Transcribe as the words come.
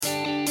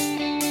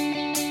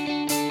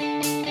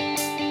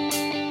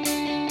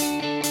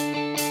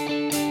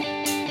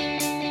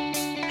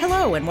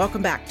Hello and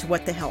welcome back to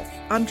What the Health.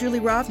 I'm Julie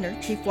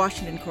Rovner, Chief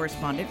Washington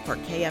Correspondent for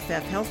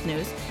KFF Health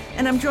News,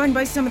 and I'm joined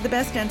by some of the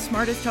best and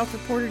smartest health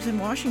reporters in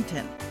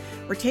Washington.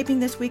 We're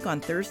taping this week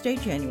on Thursday,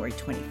 January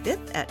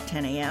 25th at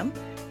 10 a.m.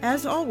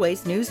 As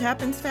always, news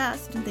happens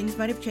fast and things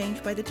might have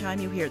changed by the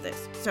time you hear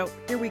this. So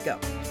here we go.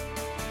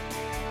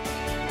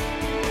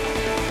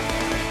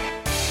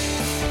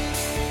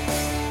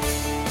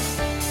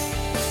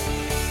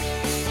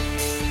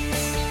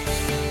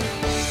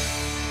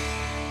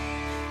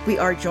 We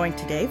are joined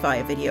today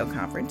via video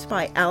conference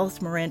by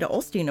Alice Miranda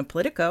Olstein of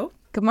Politico.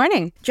 Good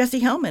morning.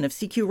 Jesse Hellman of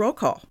CQ Roll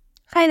Call.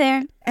 Hi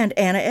there. And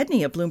Anna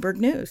Edney of Bloomberg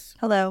News.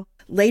 Hello.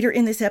 Later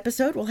in this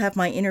episode, we'll have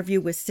my interview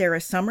with Sarah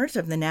Summers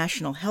of the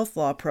National Health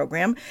Law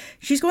Program.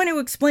 She's going to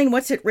explain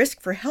what's at risk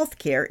for health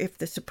care if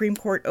the Supreme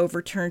Court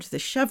overturns the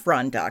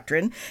Chevron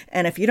doctrine.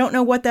 And if you don't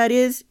know what that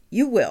is,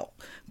 you will.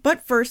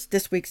 But first,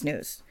 this week's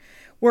news.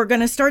 We're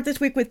going to start this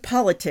week with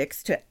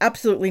politics. To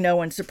absolutely no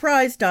one's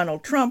surprise,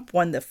 Donald Trump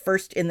won the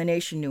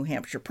first-in-the-nation New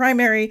Hampshire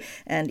primary.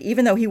 And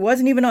even though he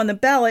wasn't even on the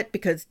ballot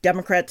because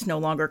Democrats no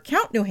longer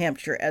count New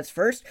Hampshire as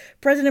first,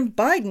 President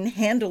Biden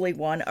handily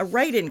won a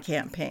write-in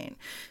campaign.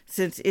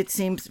 Since it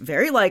seems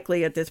very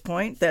likely at this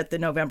point that the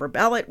November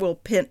ballot will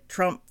pit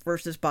Trump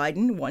versus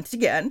Biden once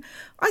again,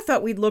 I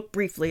thought we'd look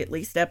briefly at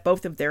least at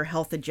both of their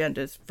health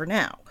agendas for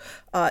now.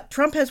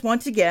 Trump has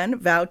once again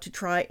vowed to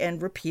try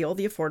and repeal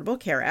the Affordable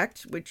Care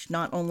Act, which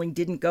not only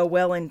didn't go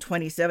well in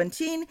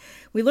 2017,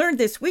 we learned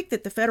this week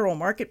that the federal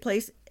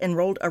marketplace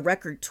enrolled a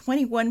record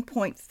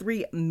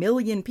 21.3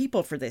 million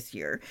people for this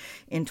year.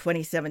 In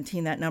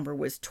 2017, that number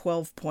was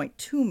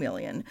 12.2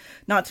 million.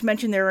 Not to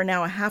mention there are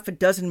now a half a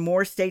dozen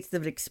more states that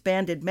have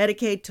expanded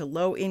Medicaid to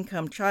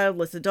low-income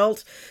childless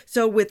adults.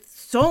 So with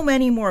so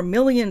many more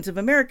millions of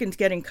Americans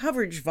getting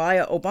coverage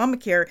via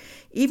Obamacare,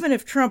 even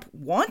if Trump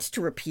wants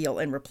to repeal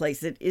and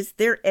replace it, is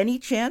there any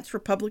chance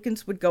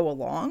Republicans would go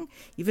along?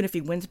 Even if he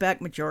wins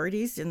back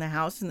majorities in the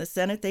House and the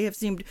Senate, they have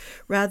seemed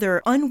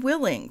rather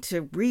unwilling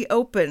to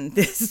reopen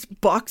this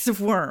box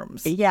of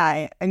worms.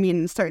 Yeah, I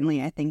mean,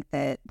 certainly I think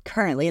that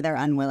currently they're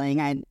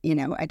unwilling. I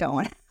don't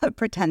want to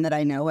pretend that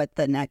I know what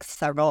the next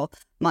several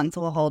months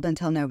will hold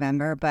until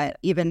November, but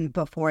even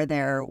before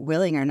they're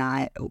willing or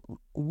not,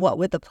 what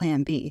would the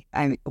plan be?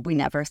 We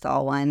never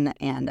saw one,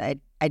 and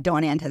I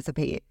don't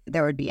anticipate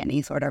there would be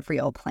any sort of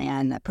real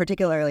plan,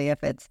 particularly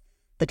if it's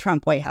the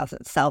Trump White House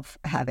itself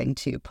having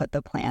to put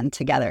the plan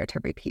together to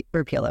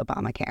repeal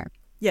Obamacare.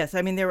 Yes,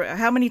 I mean,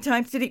 how many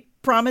times did he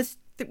promise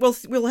that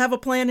we'll have a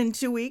plan in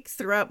 2 weeks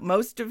throughout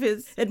most of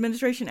his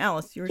administration?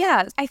 Alice, yours?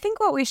 Yeah, I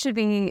think what we should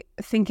be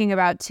thinking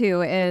about,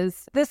 too,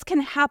 is this can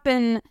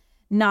happen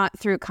not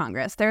through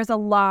Congress. There's a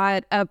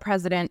lot of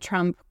President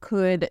Trump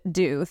could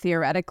do,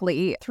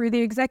 theoretically, through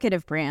the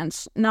executive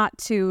branch, not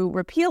to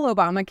repeal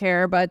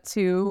Obamacare, but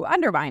to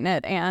undermine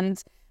it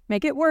and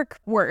make it work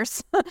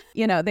worse.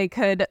 They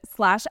could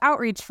slash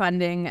outreach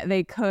funding.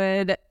 They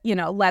could,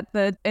 let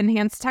the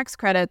enhanced tax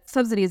credit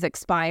subsidies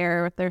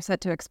expire. They're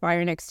set to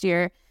expire next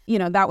year.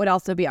 That would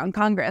also be on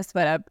Congress,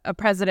 but a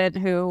president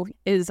who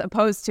is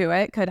opposed to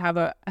it could have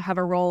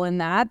a role in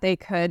that. They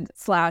could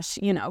slash,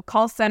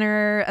 call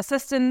center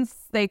assistance.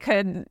 They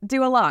could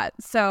do a lot.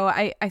 So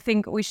I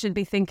think we should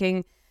be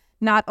thinking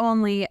not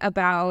only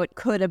about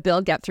could a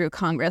bill get through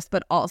Congress,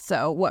 but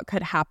also what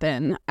could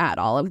happen at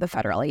all of the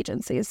federal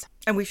agencies.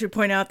 And we should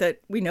point out that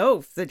we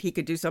know that he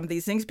could do some of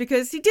these things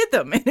because he did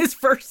them in his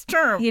first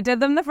term. He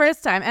did them the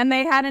first time, and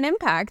they had an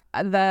impact.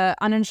 The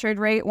uninsured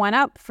rate went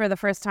up for the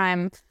first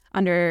time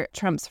under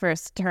Trump's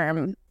first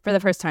term, for the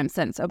first time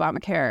since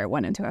Obamacare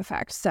went into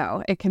effect.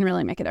 So it can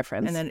really make a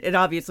difference. And then it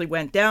obviously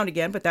went down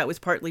again, but that was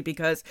partly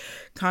because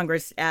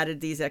Congress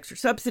added these extra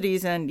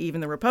subsidies, and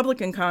even the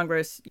Republican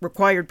Congress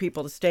required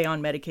people to stay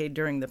on Medicaid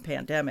during the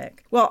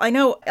pandemic. Well, I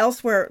know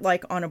elsewhere,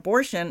 like on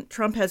abortion,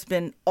 Trump has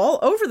been all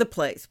over the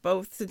place,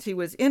 both since he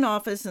was in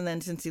office and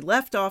then since he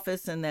left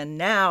office and then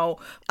now.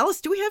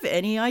 Alice, do we have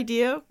any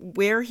idea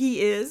where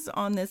he is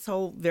on this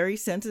whole very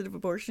sensitive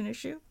abortion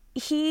issue?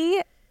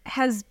 He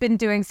has been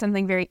doing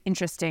something very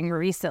interesting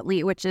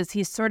recently, which is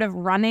he's sort of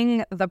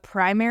running the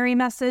primary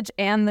message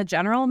and the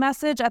general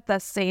message at the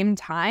same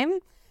time.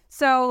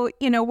 So,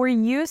 we're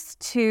used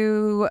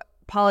to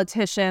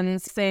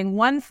politicians saying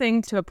one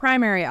thing to a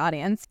primary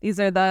audience.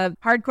 These are the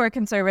hardcore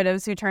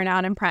conservatives who turn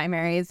out in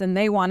primaries, and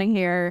they want to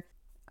hear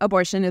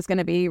abortion is going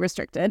to be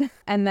restricted.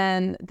 And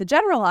then the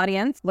general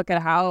audience, look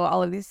at how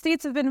all of these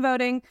states have been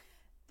voting.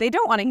 They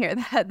don't want to hear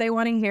that. They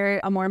want to hear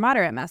a more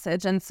moderate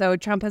message. And so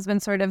Trump has been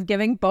sort of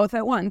giving both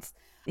at once.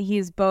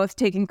 He's both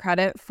taking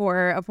credit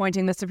for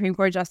appointing the Supreme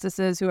Court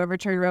justices who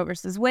overturned Roe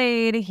versus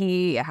Wade.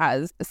 He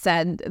has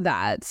said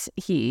that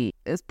he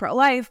is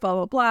pro-life,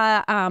 blah,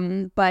 blah,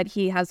 blah. But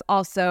he has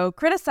also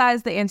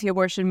criticized the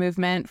anti-abortion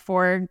movement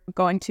for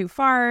going too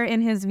far,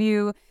 in his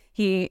view.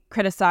 He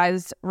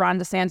criticized Ron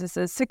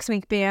DeSantis'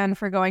 6-week ban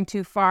for going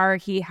too far.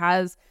 He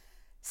has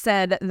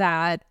said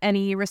that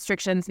any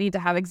restrictions need to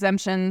have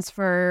exemptions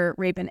for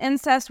rape and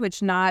incest,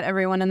 which not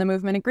everyone in the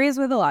movement agrees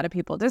with. A lot of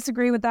people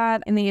disagree with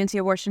that in the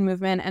anti-abortion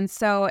movement. And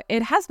so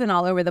it has been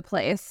all over the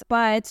place.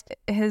 But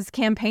his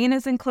campaign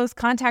is in close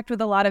contact with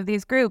a lot of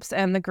these groups,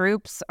 and the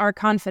groups are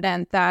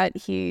confident that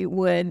he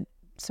would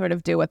sort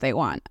of do what they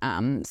want.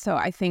 So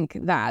I think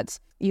that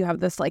you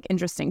have this like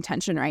interesting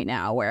tension right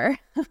now where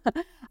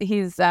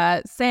he's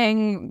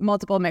saying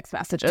multiple mixed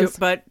messages.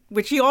 But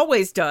which he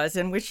always does,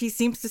 and which he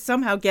seems to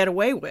somehow get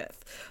away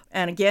with.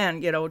 And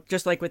again,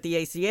 just like with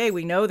the ACA,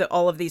 we know that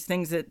all of these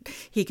things that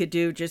he could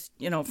do just,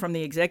 from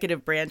the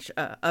executive branch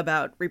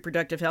about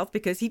reproductive health,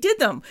 because he did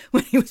them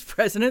when he was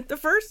president the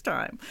first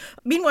time.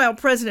 Meanwhile,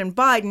 President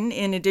Biden,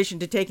 in addition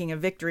to taking a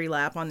victory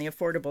lap on the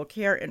Affordable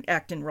Care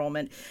Act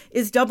enrollment,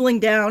 is doubling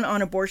down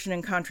on abortion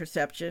and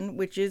contraception,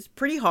 which is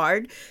pretty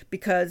hard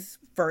because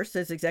first,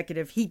 as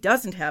executive, he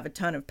doesn't have a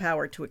ton of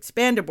power to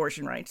expand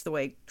abortion rights the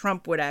way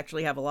Trump would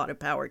actually have a lot of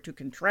power to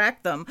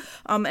contract them.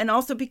 And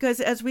also because,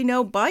 as we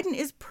know, Biden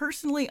is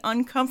personally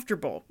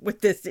uncomfortable with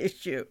this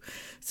issue.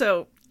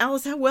 So,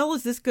 Alice, how well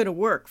is this going to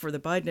work for the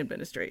Biden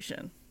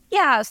administration?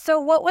 Yeah, so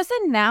what was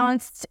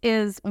announced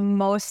is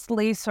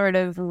mostly sort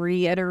of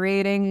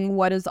reiterating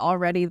what is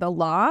already the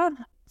law,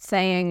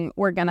 saying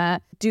we're going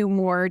to do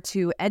more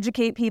to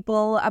educate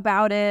people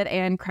about it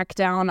and crack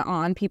down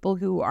on people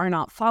who are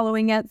not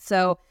following it.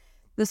 So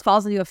this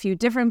falls into a few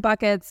different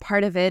buckets.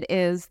 Part of it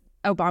is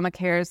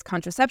Obamacare's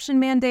contraception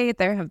mandate.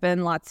 There have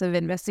been lots of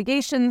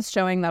investigations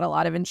showing that a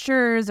lot of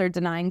insurers are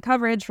denying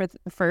coverage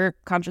for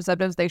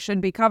contraceptives they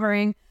should be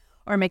covering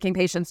or making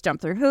patients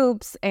jump through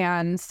hoops.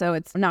 And so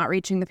it's not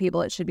reaching the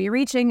people it should be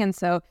reaching. And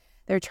so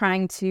they're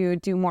trying to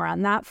do more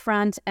on that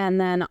front. And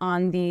then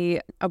on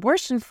the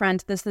abortion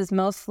front, this is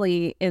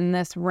mostly in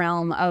this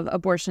realm of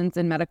abortions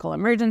and medical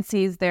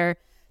emergencies. They're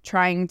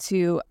trying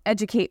to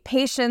educate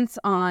patients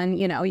on,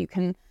 you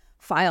can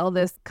file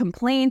this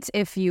complaint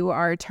if you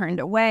are turned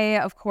away.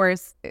 Of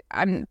course,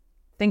 I'm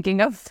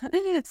thinking of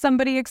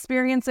somebody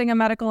experiencing a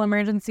medical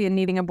emergency and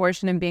needing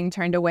abortion and being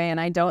turned away. And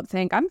I don't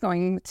think I'm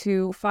going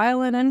to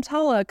file an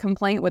EMTALA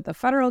complaint with the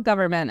federal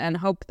government and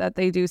hope that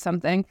they do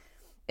something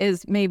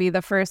is maybe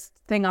the first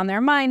thing on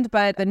their mind.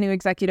 But the new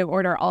executive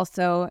order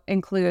also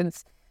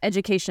includes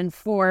education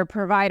for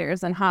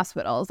providers and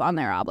hospitals on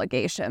their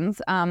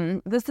obligations.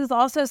 This is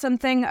also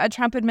something a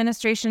Trump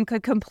administration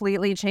could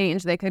completely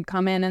change. They could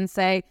come in and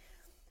say,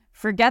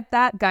 forget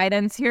that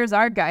guidance. Here's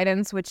our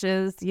guidance, which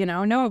is,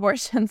 no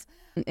abortions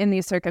in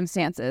these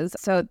circumstances.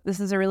 So this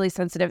is a really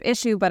sensitive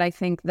issue, but I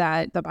think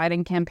that the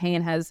Biden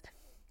campaign has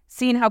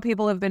seen how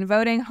people have been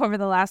voting over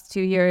the last 2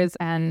 years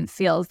and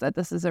feels that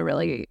this is a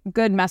really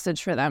good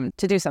message for them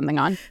to do something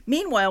on.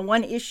 Meanwhile,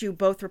 one issue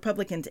both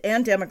Republicans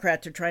and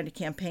Democrats are trying to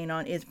campaign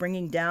on is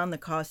bringing down the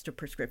cost of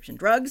prescription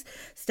drugs.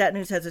 Stat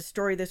News has a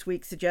story this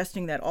week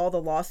suggesting that all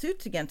the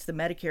lawsuits against the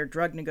Medicare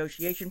drug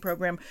negotiation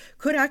program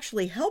could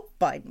actually help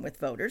Biden with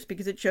voters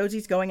because it shows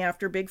he's going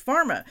after Big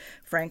Pharma.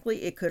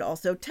 Frankly, it could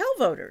also tell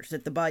voters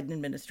that the Biden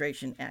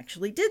administration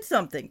actually did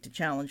something to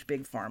challenge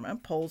Big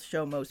Pharma. Polls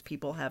show most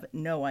people have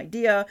no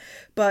idea.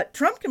 But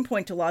Trump can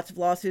point to lots of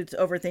lawsuits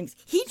over things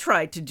he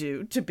tried to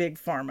do to Big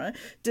Pharma.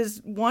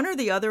 Does one or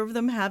the other of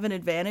them have an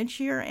advantage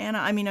here, Anna?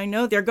 I mean, I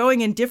know they're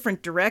going in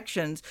different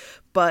directions,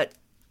 but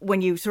when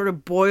you sort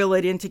of boil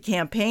it into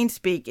campaign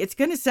speak, it's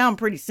going to sound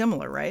pretty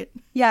similar, right?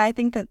 Yeah, I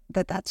think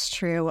that's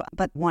true.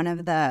 But one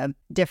of the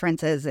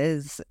differences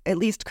is, at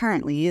least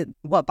currently,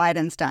 what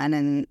Biden's done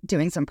in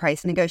doing some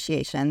price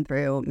negotiation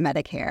through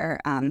Medicare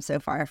so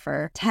far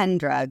for 10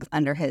 drugs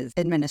under his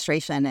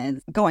administration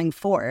is going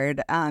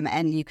forward.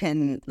 And you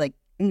can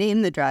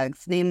name the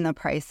drugs, name the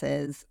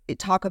prices,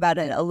 talk about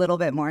it a little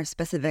bit more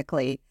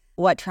specifically.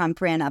 What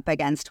Trump ran up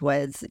against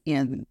was,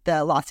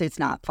 the lawsuits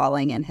not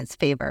falling in his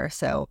favor.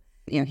 So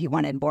he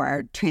wanted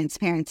more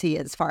transparency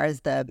as far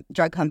as the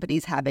drug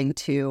companies having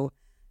to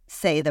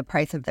say the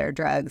price of their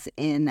drugs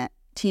in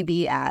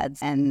TV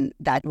ads, and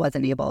that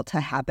wasn't able to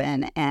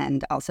happen,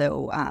 and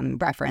also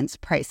reference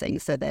pricing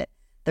so that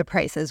the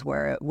prices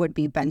would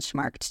be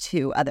benchmarked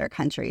to other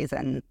countries,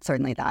 and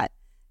certainly that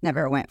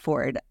never went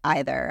forward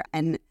either.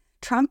 And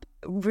Trump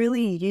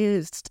really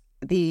used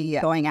the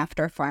going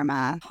after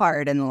pharma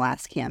hard in the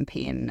last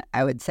campaign,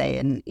 I would say,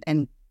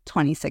 in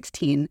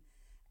 2016.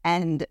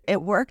 And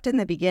it worked in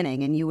the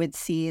beginning, and you would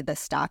see the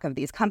stock of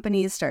these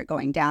companies start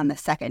going down the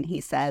second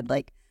he said,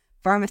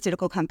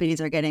 pharmaceutical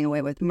companies are getting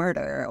away with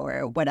murder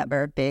or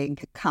whatever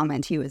big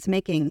comment he was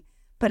making.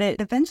 But it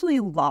eventually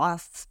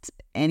lost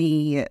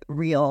any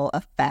real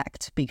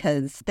effect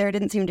because there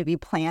didn't seem to be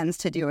plans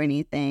to do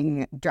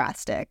anything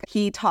drastic.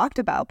 He talked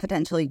about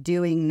potentially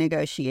doing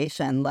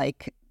negotiation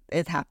like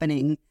is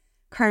happening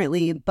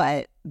currently,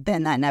 but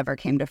then that never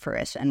came to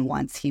fruition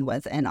once he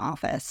was in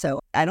office. So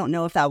I don't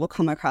know if that will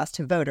come across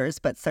to voters,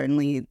 but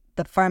certainly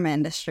the pharma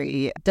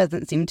industry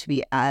doesn't seem to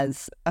be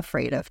as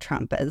afraid of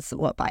Trump as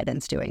what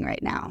Biden's doing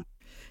right now.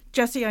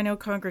 Jesse, I know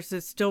Congress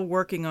is still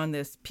working on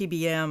this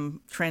PBM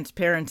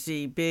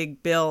transparency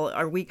big bill.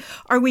 Are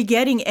we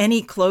getting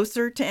any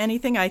closer to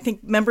anything? I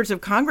think members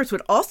of Congress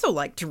would also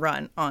like to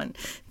run on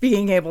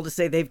being able to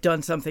say they've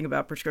done something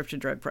about prescription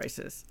drug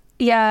prices.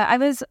 Yeah, I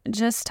was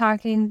just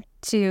talking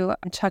to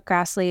Chuck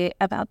Grassley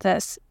about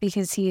this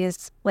because he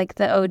is like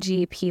the OG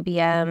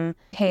PBM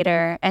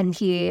hater, and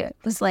he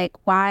was like,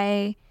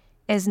 why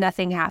is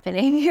nothing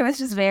happening? He was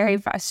just very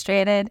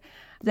frustrated.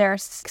 There are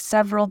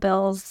several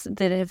bills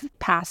that have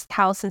passed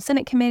House and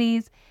Senate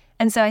committees.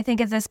 And so I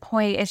think at this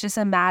point, it's just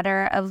a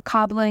matter of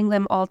cobbling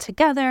them all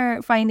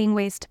together, finding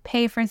ways to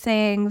pay for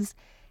things.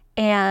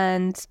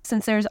 And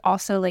since there's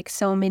also like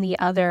so many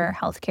other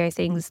healthcare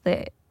things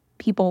that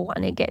people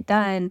want to get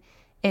done,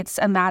 it's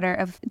a matter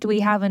of, do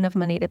we have enough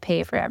money to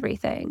pay for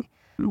everything?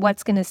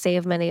 What's going to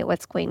save money?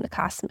 What's going to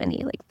cost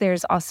money? Like,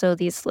 there's also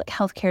these like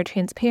healthcare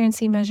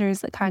transparency measures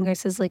that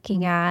Congress is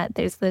looking at.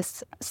 There's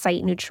this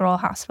site-neutral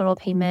hospital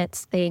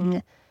payments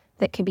thing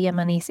that could be a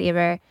money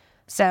saver.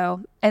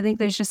 So I think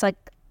there's just like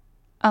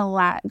a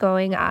lot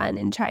going on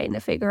in trying to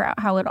figure out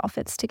how it all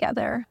fits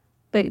together.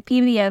 But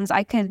PBMs,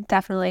 I could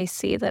definitely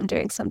see them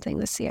doing something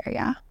this year,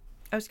 yeah.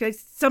 I was going to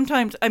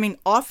sometimes,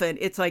 often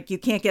it's like you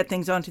can't get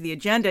things onto the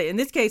agenda. In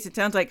this case, it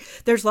sounds like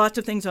there's lots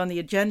of things on the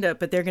agenda,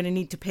 but they're going to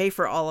need to pay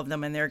for all of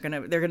them, and they're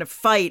going to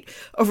fight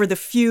over the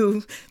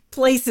few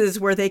places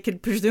where they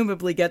could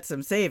presumably get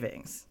some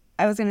savings.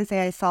 I was going to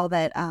say I saw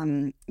that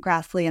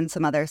Grassley and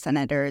some other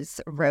senators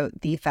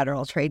wrote the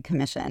Federal Trade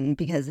Commission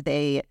because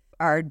they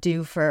are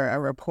due for a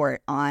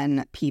report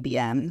on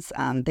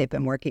PBMs. They've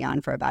been working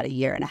on for about a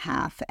year and a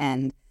half,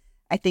 and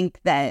I think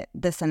that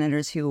the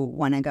senators who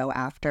want to go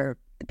after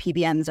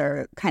PBMs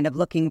are kind of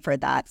looking for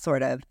that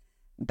sort of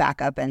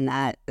backup and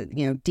that,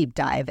 deep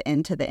dive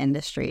into the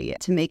industry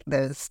to make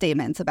those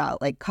statements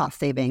about like cost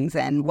savings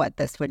and what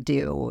this would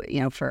do,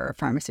 for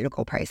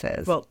pharmaceutical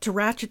prices. Well, to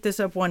ratchet this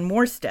up one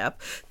more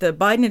step, the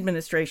Biden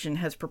administration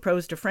has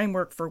proposed a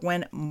framework for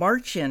when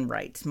march-in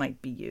rights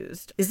might be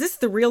used. Is this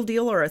the real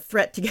deal or a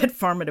threat to get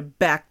pharma to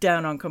back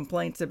down on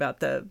complaints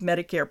about the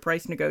Medicare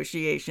price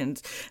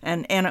negotiations?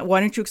 And Anna, why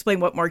don't you explain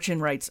what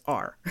march-in rights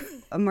are?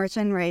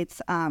 March-in rights,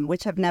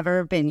 which have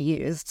never been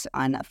used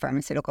on a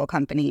pharmaceutical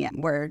company,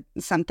 were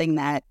something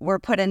that were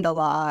put into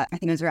law, I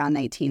think it was around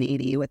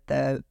 1980 with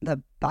the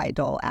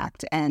Bayh-Dole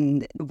Act.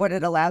 And what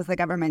it allows the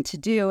government to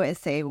do is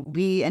say,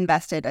 we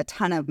invested a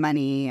ton of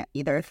money,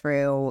 either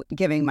through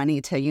giving money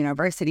to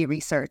university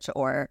research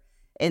or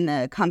in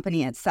the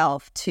company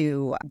itself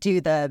to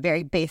do the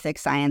very basic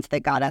science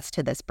that got us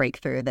to this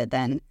breakthrough that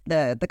then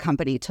the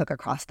company took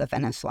across the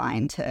finish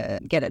line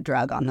to get a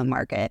drug on the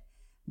market.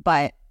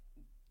 But,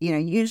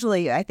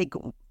 usually I think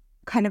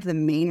kind of the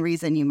main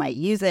reason you might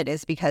use it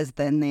is because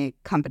then the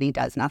company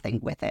does nothing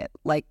with it.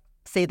 Like,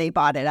 say they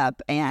bought it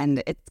up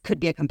and it could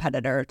be a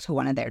competitor to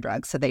one of their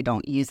drugs, so they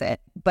don't use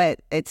it.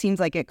 But it seems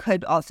like it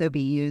could also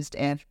be used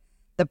if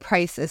the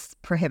price is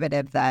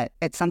prohibitive, that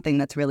it's something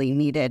that's really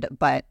needed,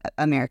 but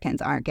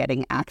Americans aren't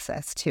getting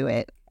access to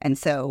it. And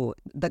so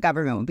the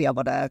government would be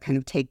able to kind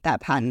of take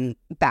that patent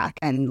back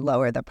and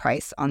lower the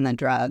price on the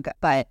drug.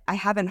 But I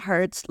haven't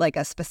heard like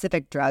a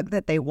specific drug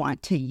that they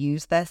want to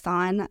use this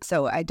on.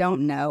 So I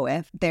don't know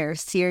if they're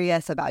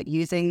serious about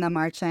using the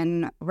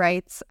march-in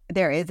rights.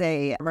 There is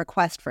a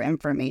request for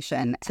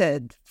information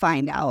to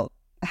find out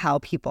how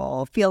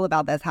people feel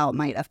about this, how it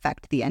might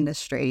affect the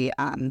industry.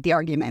 The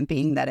argument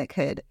being that it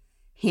could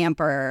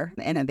hamper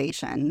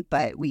innovation,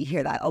 but we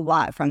hear that a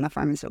lot from the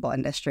pharmaceutical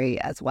industry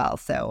as well.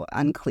 So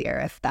unclear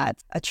if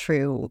that's a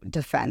true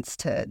defense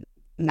to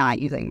not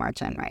using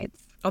march-in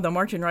rights. Although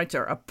march-in rights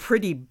are a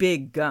pretty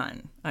big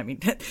gun.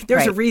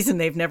 There's a reason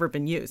they've never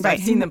been used. Right.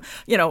 I've seen them,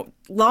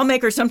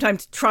 lawmakers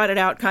sometimes trot it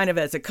out kind of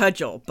as a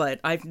cudgel, but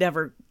I've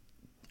never...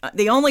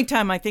 The only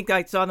time I think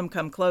I saw them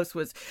come close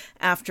was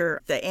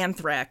after the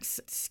anthrax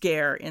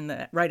scare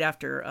right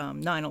after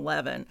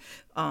 9/11,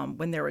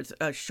 when there was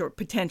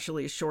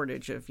potentially a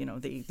shortage of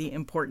the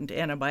important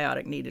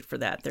antibiotic needed for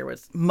that. There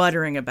was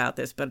muttering about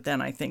this, but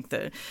then I think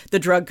the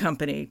drug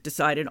company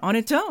decided on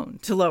its own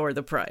to lower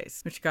the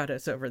price, which got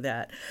us over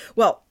that.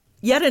 Well,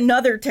 yet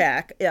another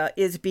tack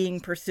is being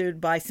pursued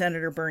by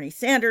Senator Bernie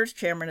Sanders,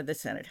 chairman of the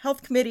Senate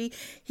Health Committee.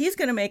 He's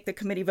going to make the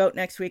committee vote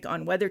next week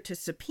on whether to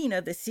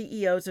subpoena the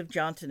CEOs of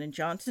Johnson &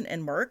 Johnson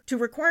and Merck to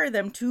require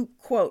them to,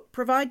 quote,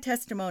 provide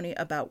testimony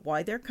about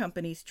why their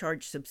companies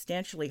charge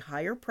substantially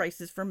higher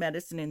prices for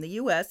medicine in the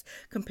U.S.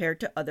 compared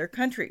to other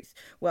countries.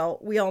 Well,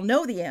 we all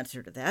know the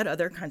answer to that.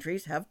 Other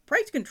countries have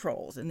price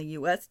controls and the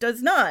U.S.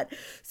 does not.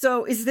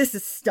 So is this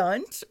a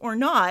stunt or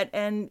not?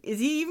 And is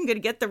he even going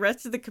to get the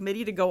rest of the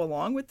committee to go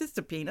along with this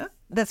subpoena?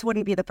 This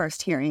wouldn't be the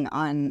first hearing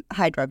on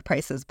high drug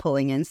prices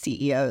pulling in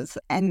CEOs.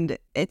 And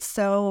it's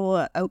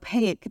so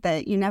opaque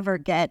that you never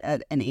get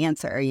an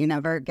answer. You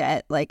never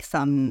get like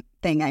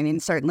something.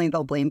 Certainly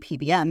they'll blame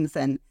PBMs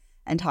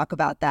and talk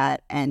about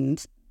that.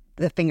 And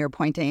the finger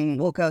pointing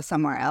will go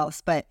somewhere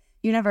else. But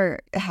you never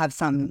have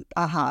some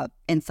aha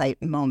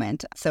insight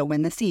moment. So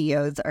when the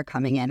CEOs are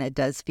coming in, it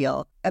does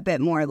feel a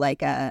bit more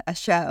like a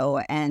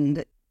show.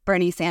 And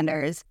Bernie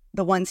Sanders,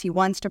 the ones he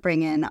wants to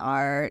bring in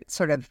are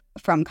sort of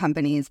from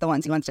companies, the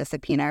ones he wants to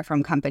subpoena are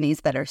from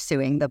companies that are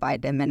suing the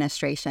Biden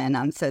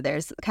administration. So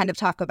there's kind of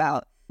talk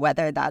about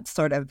whether that's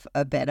sort of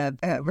a bit of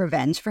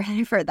revenge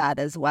for that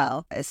as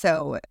well.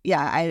 So,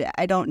 yeah,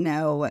 I don't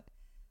know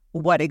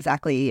what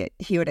exactly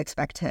he would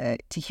expect to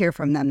hear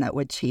from them that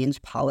would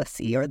change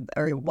policy or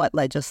what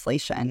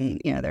legislation,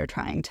 they're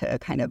trying to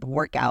kind of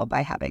work out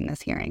by having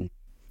this hearing.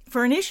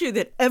 For an issue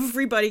that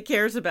everybody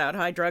cares about,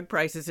 high drug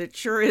prices, it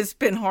sure has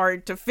been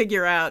hard to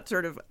figure out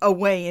sort of a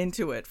way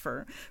into it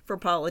for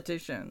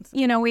politicians.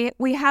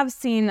 We have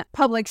seen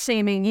public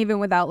shaming, even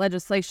without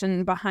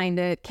legislation behind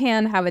it,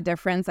 can have a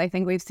difference. I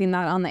think we've seen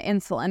that on the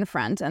insulin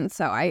front. And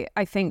so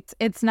I think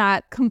it's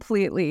not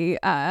completely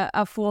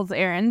a fool's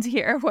errand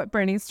here, what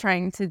Bernie's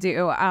trying to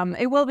do.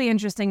 It will be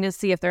interesting to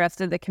see if the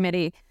rest of the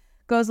committee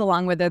goes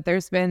along with it.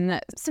 There's been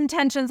some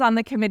tensions on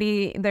the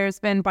committee. There's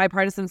been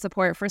bipartisan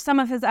support for some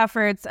of his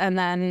efforts, and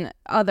then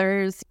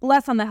others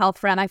less on the health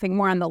front. I think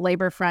more on the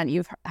labor front.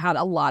 You've had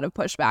a lot of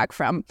pushback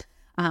from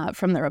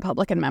the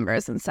Republican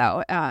members, and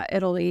so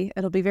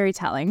it'll be very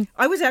telling.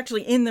 I was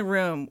actually in the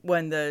room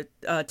when the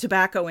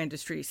tobacco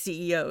industry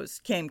CEOs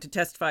came to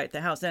testify at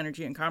the House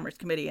Energy and Commerce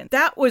Committee, and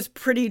that was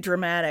pretty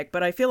dramatic.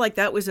 But I feel like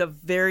that was a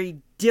very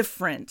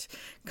different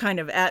kind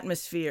of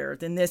atmosphere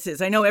than this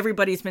is. I know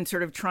everybody's been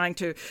sort of trying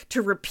to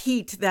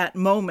repeat that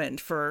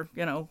moment for,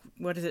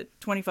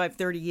 25,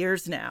 30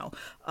 years now.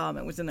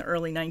 It was in the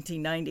early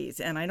 1990s,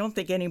 and I don't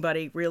think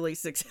anybody really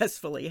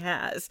successfully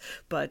has,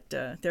 but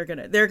they're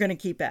gonna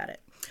keep at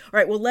it. All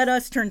right, well, let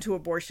us turn to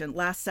abortion.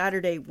 Last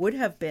Saturday would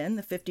have been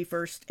the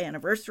 51st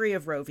anniversary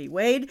of Roe v.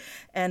 Wade,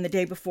 and the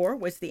day before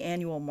was the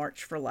annual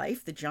March for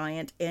Life, the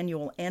giant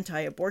annual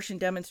anti-abortion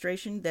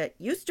demonstration that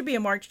used to be a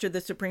march to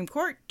the Supreme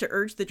Court to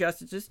urge the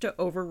justices to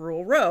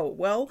overrule Roe.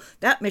 Well,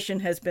 that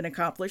mission has been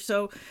accomplished,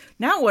 so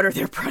now what are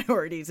their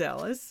priorities,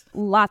 Alice?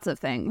 Lots of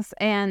things,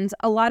 and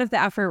a lot of the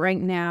effort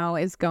right now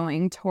is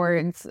going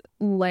towards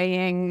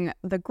laying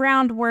the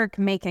groundwork,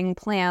 making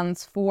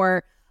plans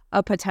for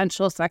a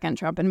potential second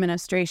Trump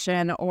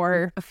administration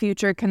or a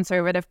future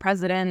conservative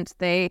president.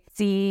 They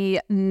see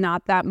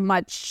not that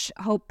much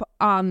hope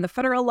on the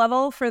federal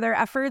level for their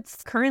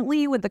efforts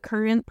currently with the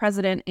current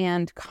president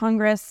and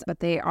Congress,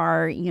 but they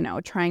are,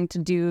 trying to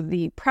do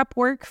the prep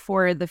work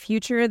for the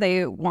future.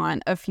 They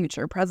want a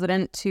future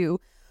president to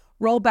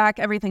roll back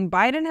everything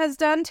Biden has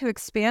done to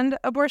expand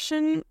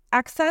abortion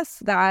access.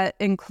 That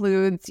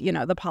includes,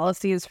 the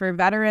policies for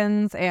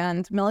veterans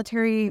and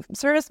military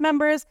service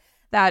members.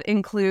 That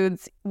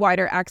includes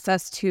wider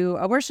access to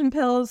abortion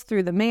pills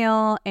through the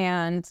mail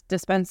and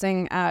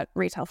dispensing at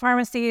retail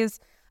pharmacies,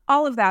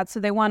 all of that.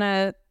 So they want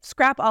to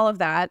scrap all of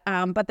that,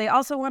 but they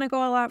also want to go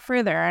a lot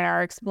further and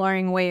are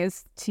exploring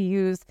ways to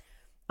use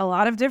a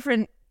lot of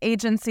different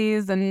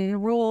agencies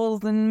and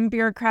rules and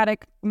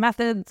bureaucratic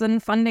methods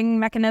and funding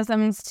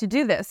mechanisms to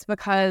do this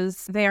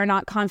because they are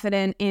not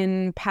confident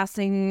in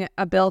passing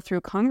a bill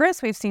through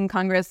Congress. We've seen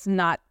Congress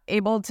not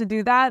able to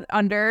do that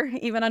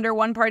even under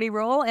one party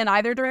rule in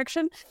either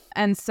direction.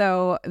 And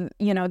so,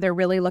 they're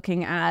really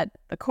looking at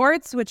the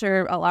courts, which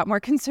are a lot more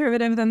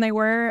conservative than they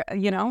were,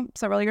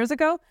 several years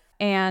ago.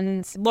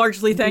 And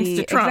largely thanks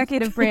to Trump.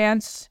 Executive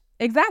branch.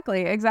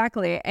 Exactly.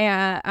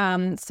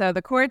 And so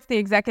the courts, the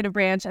executive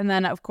branch, and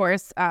then, of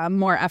course,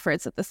 more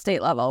efforts at the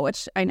state level,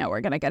 which I know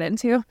we're going to get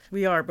into.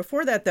 We are.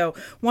 Before that, though,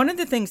 one of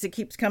the things that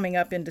keeps coming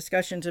up in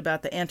discussions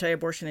about the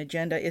anti-abortion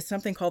agenda is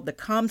something called the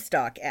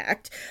Comstock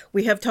Act.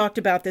 We have talked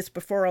about this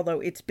before, although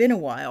it's been a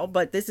while,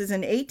 but this is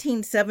an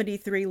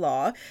 1873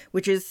 law,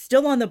 which is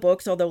still on the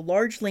books, although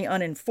largely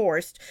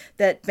unenforced,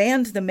 that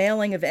bans the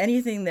mailing of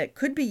anything that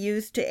could be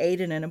used to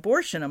aid in an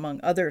abortion, among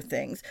other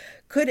things.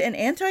 Could an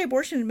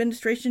anti-abortion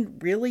administration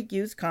really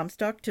use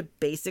Comstock to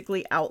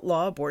basically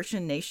outlaw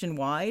abortion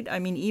nationwide? I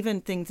mean, even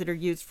things that are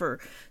used for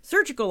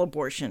surgical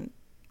abortion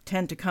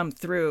tend to come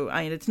through.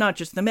 I mean, it's not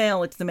just the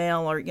mail, it's the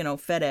mail or,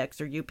 FedEx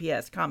or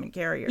UPS, common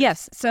carriers.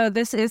 Yes. So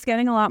this is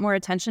getting a lot more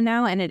attention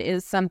now, and it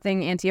is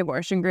something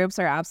anti-abortion groups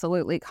are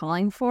absolutely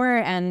calling for.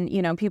 And,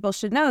 people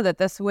should know that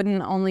this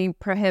wouldn't only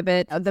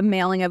prohibit the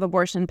mailing of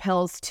abortion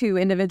pills to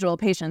individual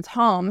patients'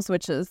 homes,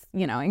 which is,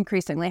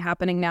 increasingly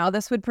happening now.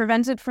 This would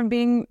prevent it from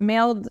being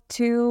mailed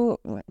to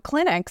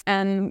clinics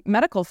and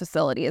medical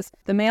facilities.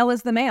 The mail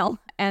is the mail.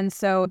 And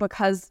so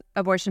because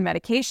abortion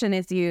medication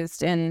is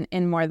used in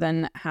more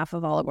than half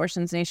of all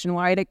abortions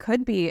nationwide, it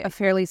could be a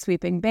fairly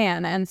sweeping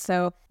ban. And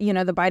so,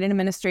 the Biden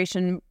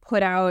administration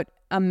put out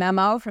a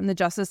memo from the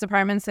Justice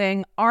Department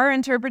saying our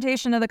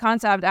interpretation of the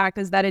Comstock Act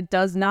is that it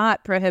does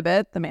not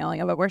prohibit the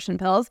mailing of abortion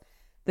pills.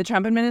 The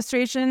Trump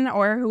administration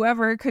or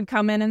whoever could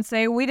come in and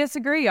say, we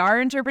disagree. Our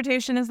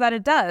interpretation is that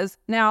it does.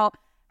 Now,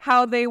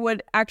 how they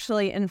would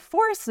actually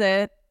enforce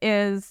it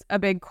is a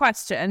big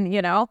question,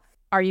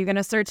 Are you going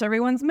to search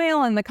everyone's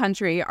mail in the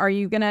country? Are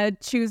you going to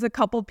choose a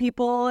couple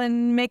people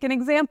and make an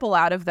example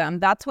out of them?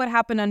 That's what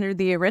happened under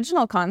the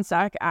original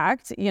Comstock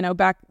Act.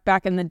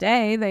 Back in the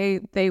day,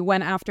 they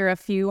went after a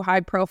few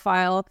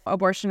high-profile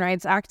abortion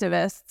rights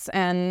activists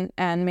and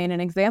made an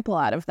example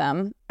out of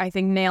them. I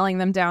think nailing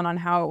them down on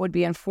how it would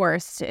be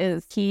enforced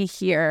is key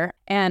here.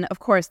 And of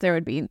course, there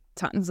would be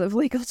tons of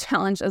legal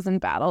challenges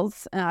and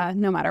battles,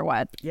 no matter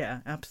what. Yeah,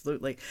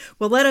 absolutely.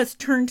 Well, let us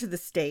turn to the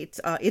states.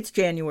 It's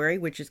January,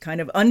 which is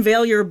kind of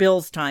unveil your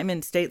bills time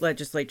in state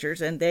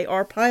legislatures, and they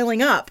are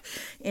piling up.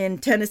 In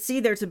Tennessee,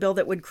 there's a bill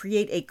that would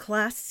create a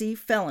Class C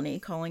felony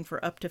calling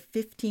for up to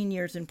 15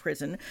 years in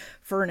prison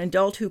for an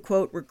adult who,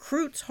 quote,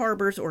 recruits,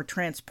 harbors, or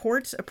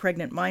transports a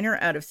pregnant minor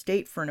out of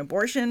state for an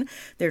abortion.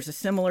 There's a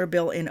similar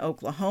bill in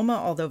Oklahoma,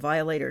 although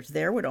violators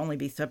there would only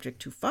be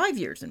subject to 5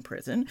 years in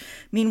prison.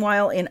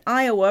 Meanwhile, in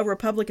Iowa,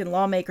 Republican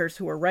lawmakers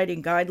who are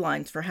writing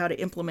guidelines for how to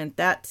implement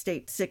that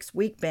state's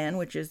 6-week ban,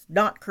 which is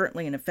not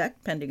currently in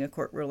effect pending a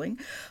court ruling,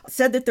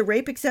 said that the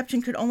rape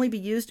exception could only be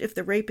used if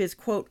the rape is,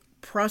 quote,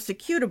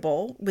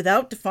 prosecutable,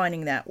 without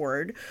defining that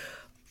word.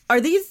 Are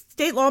these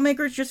state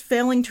lawmakers just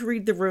failing to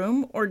read the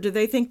room, or do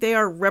they think they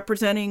are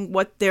representing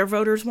what their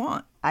voters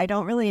want? I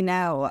don't really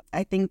know.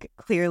 I think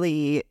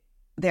clearly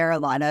there are a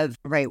lot of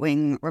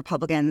right-wing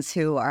Republicans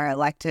who are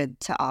elected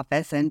to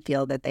office and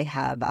feel that they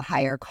have a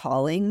higher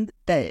calling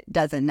that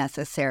doesn't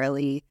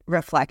necessarily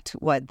reflect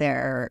what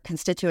their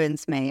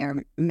constituents may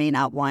or may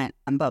not want,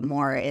 but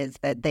more is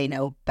that they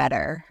know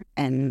better.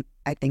 And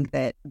I think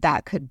that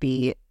that could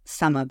be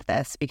some of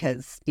this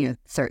because,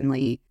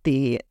 certainly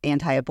the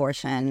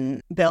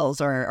anti-abortion bills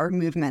or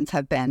movements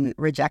have been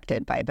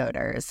rejected by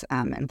voters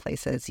in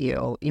places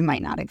you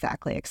might not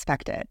exactly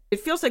expect it. It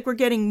feels like we're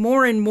getting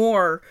more and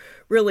more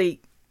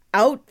really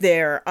out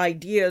there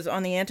ideas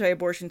on the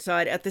anti-abortion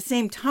side at the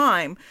same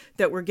time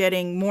that we're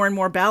getting more and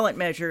more ballot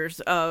measures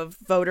of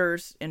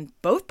voters in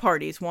both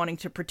parties wanting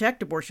to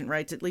protect abortion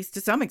rights, at least to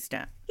some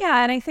extent.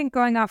 Yeah, and I think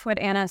going off what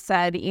Anna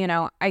said,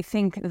 I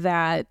think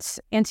that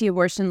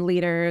anti-abortion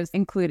leaders,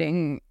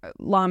 including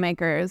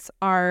lawmakers,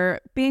 are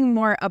being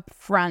more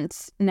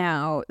upfront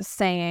now,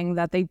 saying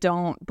that they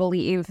don't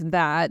believe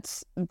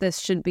that this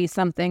should be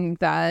something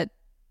that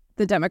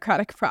the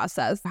democratic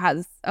process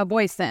has a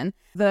voice in.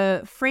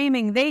 The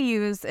framing they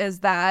use is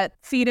that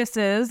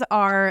fetuses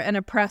are an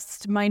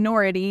oppressed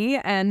minority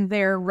and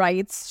their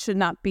rights should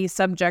not be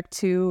subject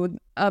to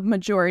a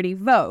majority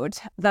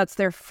vote. That's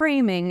their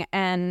framing,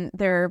 and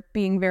they're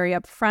being very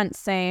upfront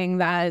saying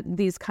that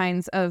these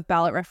kinds of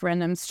ballot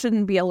referendums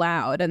shouldn't be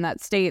allowed and that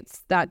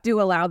states that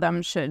do allow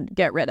them should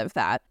get rid of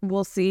that.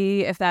 We'll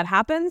see if that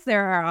happens.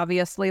 There are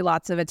obviously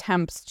lots of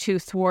attempts to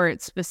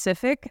thwart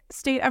specific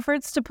state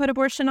efforts to put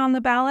abortion on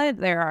the ballot.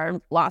 There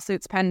are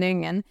lawsuits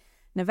pending in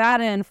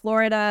Nevada and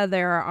Florida.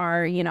 There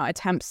are,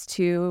 attempts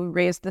to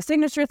raise the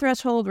signature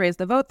threshold, raise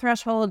the vote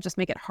threshold, just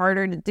make it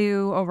harder to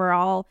do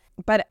overall.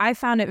 But I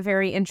found it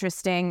very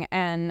interesting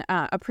and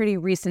a pretty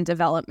recent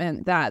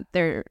development that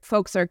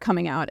folks are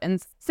coming out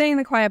and saying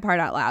the quiet part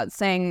out loud,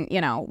 saying,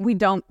 we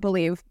don't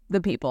believe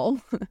the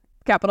people.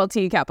 Capital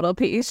T, capital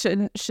P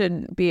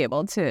should be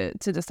able to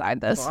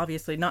decide this. Well,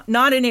 obviously not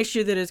an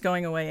issue that is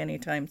going away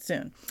anytime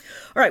soon.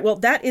 All right, well,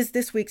 that is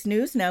this week's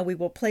news. Now we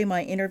will play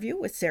my interview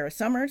with Sarah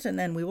Summers, and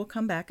then we will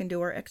come back and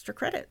do our extra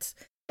credits.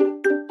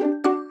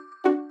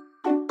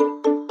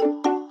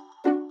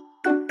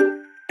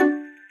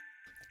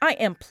 I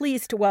am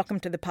pleased to welcome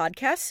to the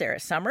podcast Sarah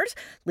Summers,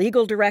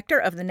 Legal Director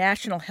of the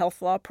National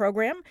Health Law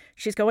Program.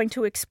 She's going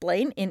to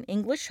explain, in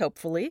English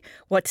hopefully,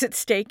 what's at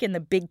stake in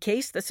the big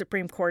case the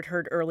Supreme Court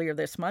heard earlier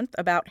this month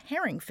about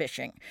herring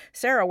fishing.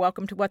 Sarah,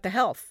 welcome to What the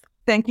Health.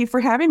 Thank you for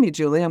having me,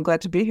 Julie. I'm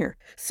glad to be here.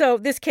 So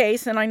this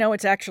case, and I know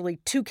it's actually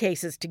two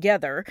cases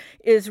together,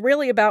 is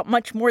really about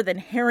much more than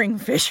herring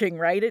fishing,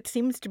 right? It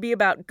seems to be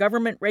about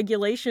government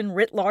regulation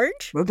writ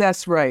large. Well,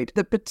 that's right.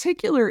 The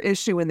particular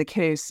issue in the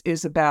case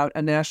is about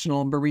a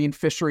national marine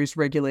fisheries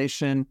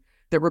regulation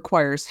that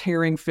requires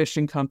herring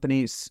fishing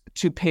companies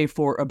to pay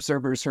for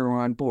observers who are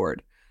on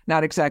board.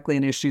 Not exactly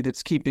an issue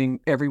that's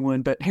keeping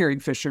everyone but herring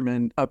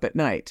fishermen up at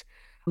night.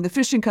 The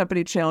fishing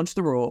company challenged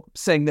the rule,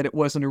 saying that it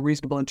wasn't a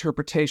reasonable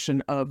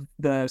interpretation of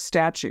the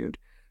statute.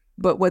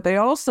 But what they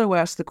also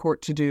asked the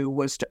court to do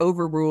was to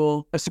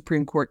overrule a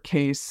Supreme Court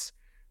case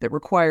that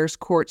requires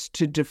courts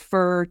to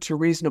defer to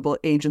reasonable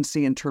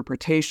agency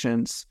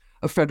interpretations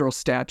of federal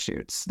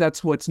statutes.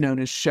 That's what's known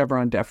as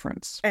Chevron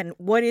deference. And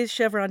what is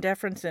Chevron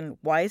deference, and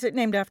why is it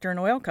named after an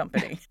oil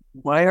company?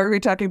 Why are we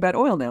talking about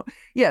oil now?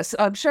 Yes,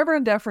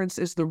 Chevron deference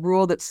is the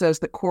rule that says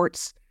that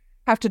courts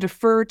have to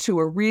defer to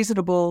a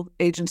reasonable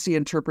agency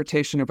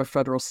interpretation of a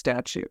federal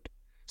statute.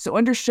 So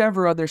under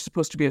Chevron, there's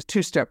supposed to be a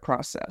two-step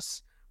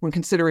process. When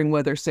considering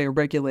whether, say, a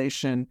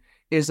regulation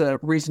is a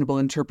reasonable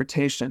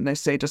interpretation, they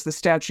say, does the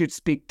statute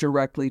speak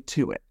directly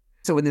to it?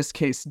 So in this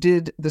case,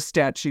 did the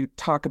statute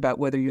talk about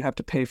whether you have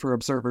to pay for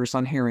observers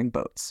on herring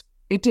boats?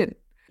 It didn't.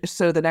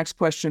 So the next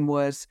question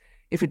was,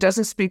 if it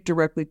doesn't speak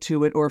directly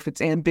to it, or if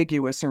it's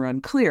ambiguous or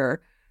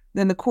unclear,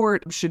 then the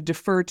court should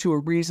defer to a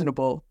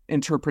reasonable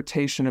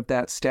interpretation of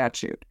that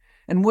statute.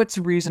 And what's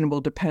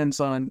reasonable depends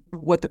on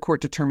what the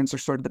court determines are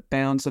sort of the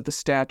bounds of the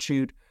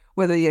statute,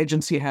 whether the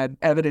agency had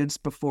evidence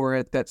before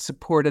it that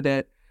supported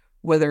it,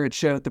 whether it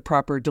showed the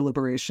proper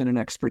deliberation and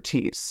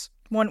expertise.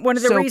 One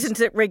of the reasons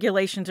that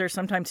regulations are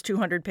sometimes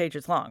 200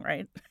 pages long,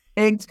 right?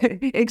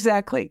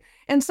 Exactly.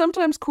 And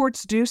sometimes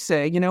courts do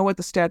say, you know what,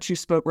 the statute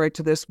spoke right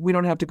to this. We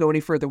don't have to go any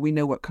further. We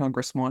know what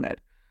Congress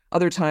wanted.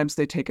 Other times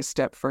they take a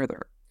step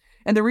further.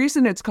 And the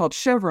reason it's called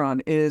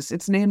Chevron is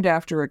it's named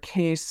after a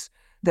case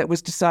that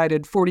was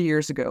decided 40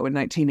 years ago in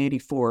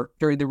 1984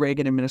 during the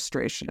Reagan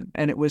administration.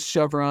 And it was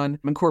Chevron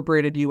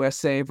Incorporated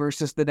USA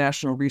versus the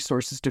National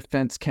Resources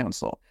Defense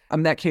Council.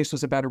 That case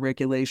was about a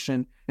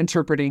regulation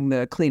interpreting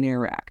the Clean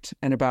Air Act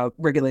and about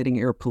regulating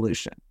air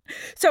pollution.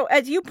 So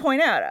as you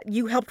point out,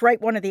 you helped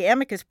write one of the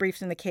amicus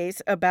briefs in the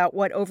case about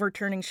what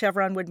overturning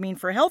Chevron would mean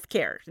for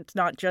healthcare. It's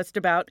not just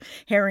about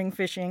herring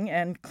fishing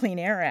and Clean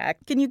Air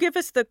Act. Can you give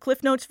us the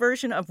Cliff Notes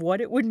version of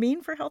what it would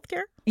mean for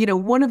healthcare? You know,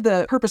 one of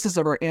the purposes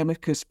of our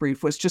amicus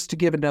brief was just to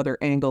give another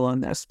angle on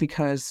this,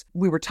 because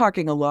we were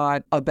talking a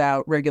lot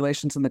about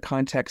regulations in the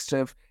context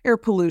of air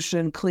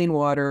pollution, clean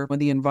water,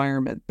 and the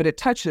environment, but it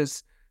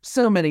touches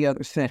so many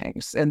other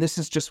things, and this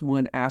is just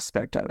one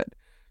aspect of it.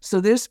 So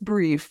this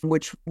brief,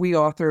 which we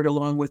authored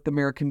along with the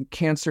American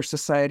Cancer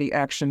Society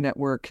Action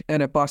Network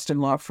and a Boston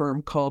law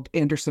firm called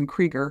Anderson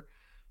Krieger,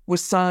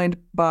 was signed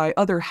by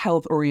other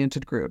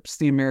health-oriented groups,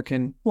 the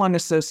American Lung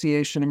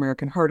Association,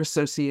 American Heart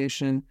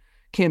Association,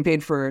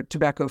 Campaign for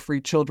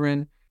Tobacco-Free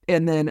Children,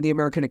 and then the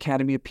American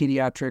Academy of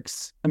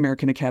Pediatrics,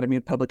 American Academy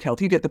of Public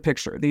Health. You get the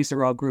picture. These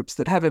are all groups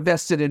that have a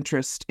vested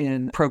interest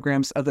in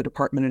programs of the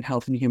Department of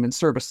Health and Human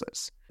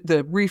Services.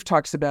 The brief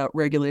talks about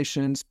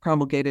regulations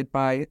promulgated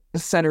by the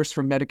Centers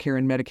for Medicare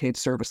and Medicaid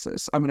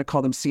Services. I'm going to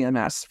call them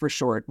CMS for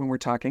short when we're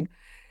talking.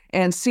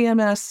 And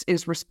CMS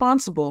is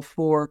responsible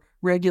for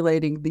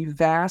regulating the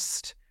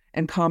vast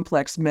and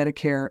complex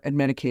Medicare and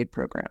Medicaid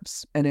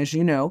programs. And as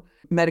you know,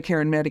 Medicare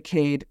and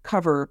Medicaid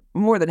cover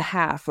more than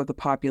half of the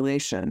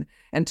population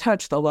and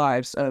touch the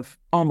lives of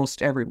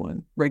almost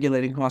everyone,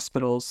 regulating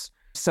hospitals,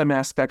 some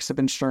aspects of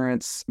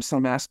insurance,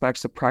 some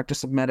aspects of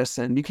practice of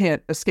medicine. You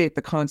can't escape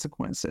the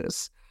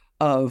consequences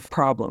of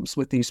problems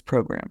with these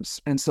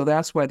programs. And so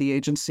that's why the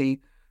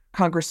agency,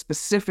 Congress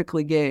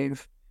specifically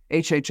gave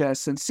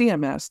HHS and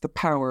CMS the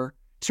power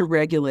to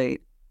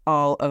regulate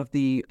all of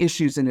the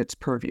issues in its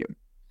purview.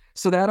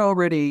 So that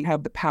already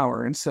have the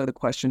power. And so the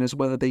question is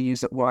whether they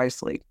use it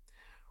wisely.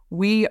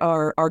 We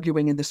are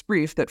arguing in this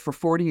brief that for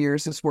 40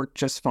 years, it's worked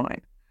just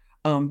fine,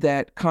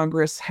 that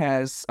Congress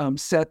has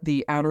set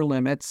the outer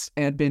limits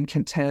and been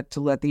content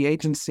to let the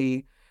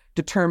agency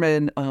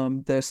determine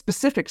the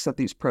specifics of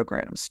these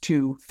programs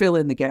to fill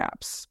in the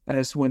gaps,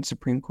 as one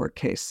Supreme Court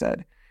case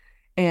said.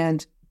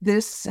 And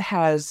this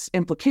has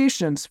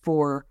implications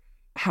for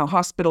how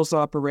hospitals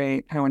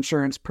operate, how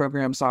insurance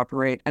programs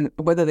operate, and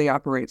whether they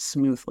operate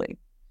smoothly.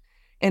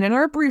 And in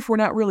our brief, we're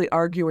not really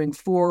arguing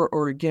for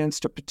or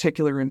against a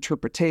particular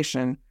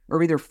interpretation,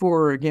 or either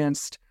for or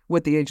against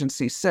what the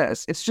agency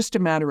says. It's just a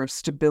matter of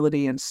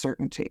stability and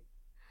certainty.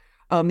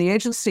 The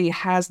agency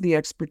has the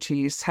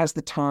expertise, has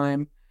the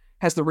time,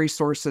 has the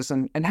resources,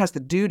 and has the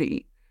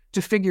duty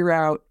to figure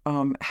out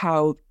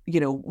how,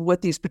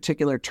 what these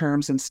particular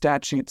terms and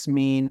statutes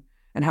mean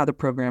and how the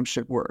program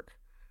should work.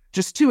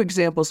 Just two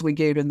examples we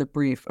gave in the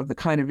brief of the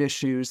kind of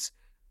issues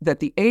that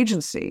the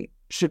agency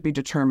should be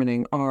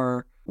determining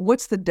are: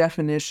 what's the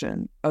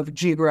definition of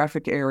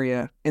geographic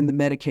area in the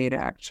Medicaid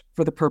Act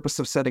for the purpose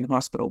of setting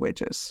hospital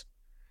wages?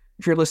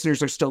 If your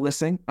listeners are still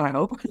listening, I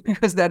hope,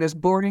 because that is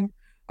boring,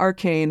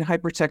 arcane,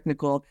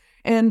 hyper-technical,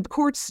 and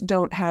courts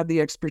don't have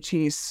the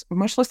expertise,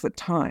 much less the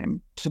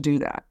time, to do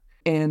that,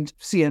 and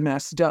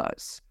CMS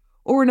does.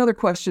 Or another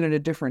question in a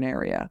different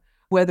area,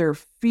 whether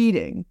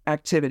feeding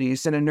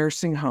activities in a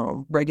nursing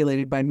home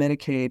regulated by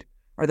Medicaid,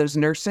 are those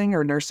nursing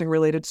or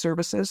nursing-related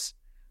services?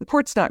 The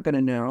court's not going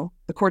to know.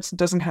 The court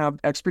doesn't have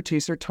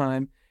expertise or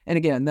time. And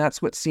again, that's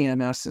what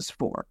CMS is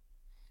for.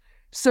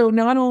 So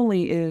not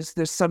only is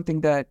this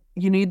something that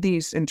you need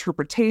these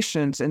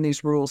interpretations and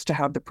these rules to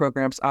have the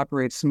programs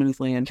operate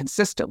smoothly and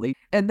consistently,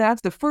 and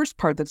that's the first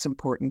part that's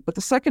important. But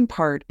the second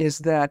part is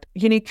that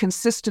you need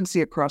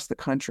consistency across the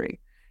country.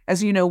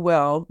 As you know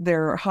well,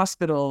 there are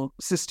hospital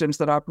systems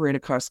that operate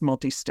across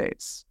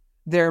multi-states.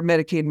 There are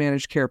Medicaid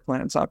managed care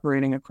plans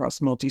operating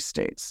across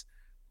multi-states.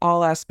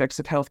 All aspects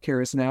of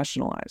healthcare is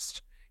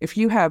nationalized. If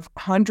you have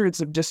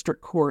hundreds of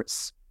district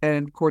courts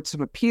and courts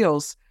of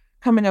appeals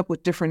coming up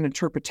with different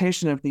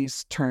interpretation of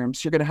these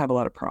terms, you're going to have a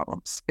lot of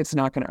problems. It's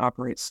not going to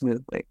operate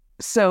smoothly.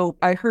 So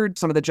I heard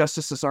some of the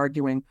justices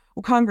arguing,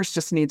 well, Congress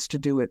just needs to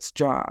do its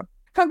job.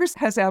 Congress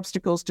has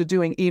obstacles to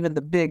doing even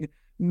the big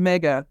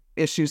mega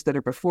issues that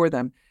are before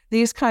them.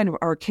 These kind of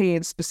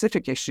arcane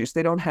specific issues,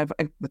 they don't have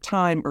the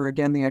time or,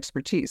 again, the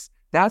expertise.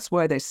 That's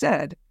why they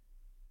said,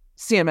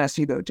 CMS,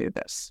 you go do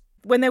this.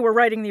 When they were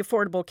writing the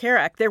Affordable Care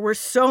Act, there were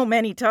so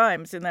many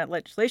times in that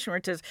legislation where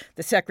it says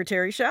the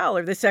secretary shall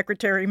or the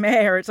secretary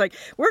may, or it's like,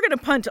 we're going to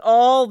punt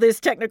all this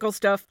technical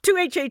stuff to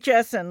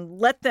HHS and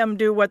let them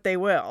do what they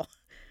will.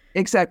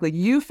 Exactly.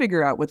 You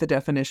figure out what the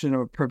definition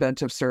of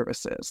preventive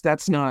service is.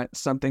 That's not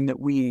something that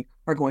we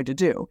are going to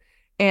do.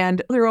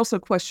 And there are also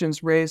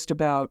questions raised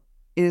about,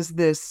 is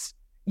this,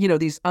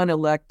 these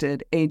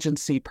unelected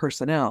agency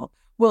personnel,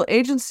 Well,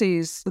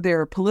 agencies,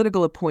 they're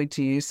political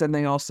appointees, and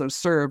they also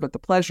serve at the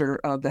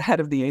pleasure of the head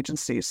of the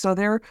agency. So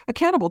they're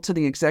accountable to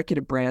the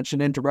executive branch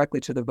and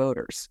indirectly to the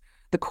voters.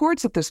 The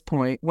courts at this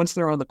point, once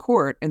they're on the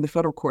court, in the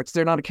federal courts,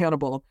 they're not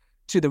accountable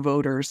to the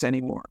voters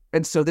anymore.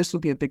 And so this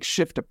would be a big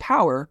shift of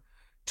power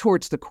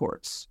towards the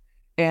courts.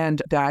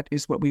 And that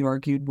is what we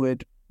argued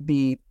would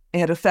be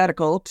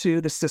antithetical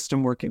to the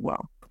system working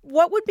well.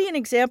 What would be an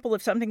example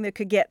of something that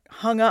could get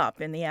hung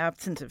up in the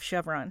absence of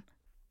Chevron?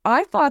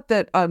 I thought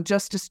that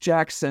Justice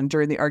Jackson,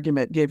 during the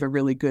argument, gave a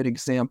really good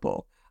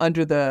example.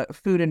 Under the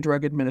Food and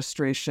Drug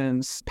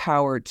Administration's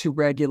power to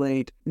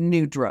regulate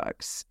new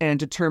drugs and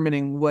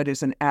determining what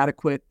is an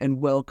adequate and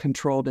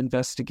well-controlled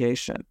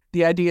investigation.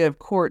 The idea of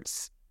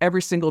courts,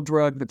 every single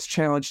drug that's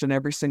challenged in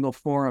every single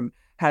forum,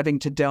 having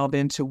to delve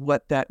into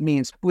what that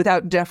means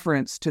without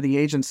deference to the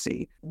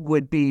agency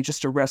would be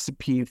just a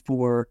recipe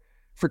for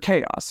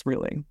chaos,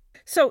 really.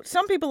 So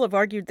some people have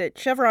argued that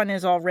Chevron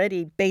is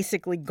already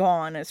basically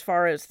gone as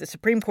far as the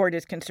Supreme Court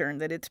is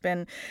concerned, that it's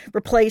been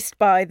replaced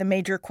by the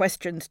major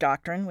questions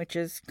doctrine, which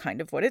is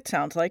kind of what it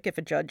sounds like if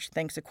a judge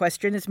thinks a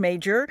question is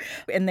major,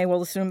 and they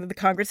will assume that the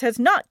Congress has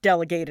not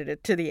delegated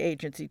it to the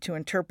agency to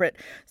interpret.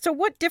 So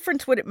what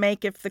difference would it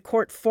make if the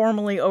court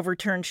formally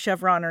overturned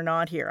Chevron or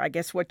not here? I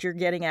guess what you're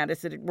getting at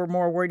is that we're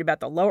more worried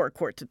about the lower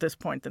courts at this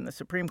point than the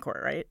Supreme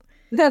Court, right?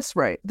 That's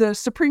right. The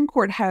Supreme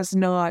Court has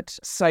not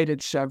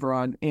cited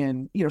Chevron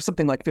in,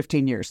 something like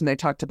 15 years, and they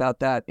talked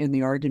about that in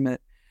the argument.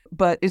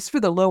 But it's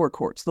for the lower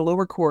courts. The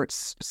lower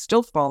courts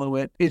still follow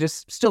it. It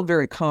is still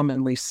very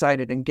commonly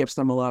cited and gives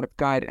them a lot of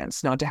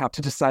guidance not to have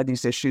to decide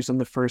these issues in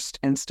the first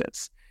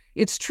instance.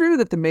 It's true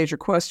that the major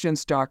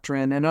questions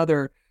doctrine and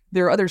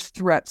there are other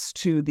threats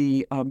to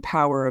the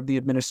power of the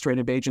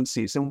administrative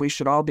agencies, and we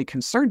should all be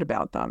concerned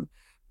about them.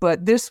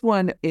 But this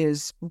one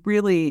is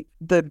really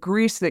the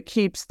grease that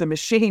keeps the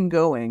machine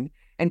going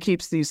and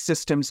keeps these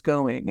systems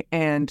going.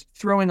 And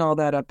throwing all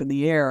that up in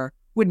the air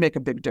would make a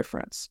big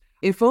difference,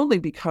 if only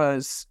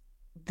because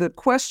the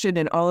question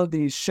in all of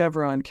these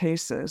Chevron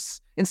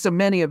cases, in so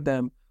many of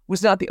them,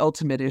 was not the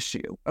ultimate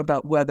issue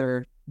about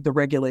whether the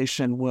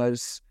regulation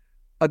was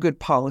a good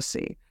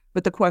policy.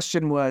 But the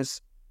question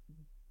was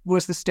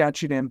the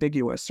statute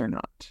ambiguous or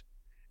not?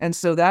 And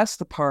so that's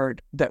the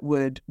part that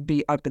would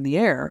be up in the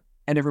air.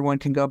 And everyone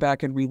can go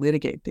back and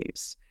relitigate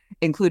these,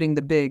 including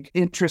the big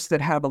interests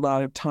that have a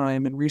lot of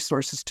time and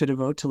resources to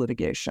devote to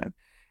litigation.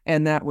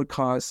 And that would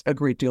cause a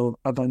great deal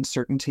of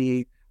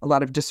uncertainty, a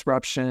lot of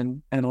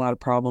disruption, and a lot of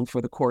problem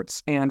for the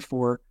courts and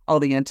for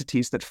all the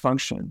entities that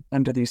function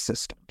under these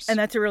systems. And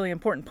that's a really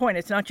important point.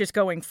 It's not just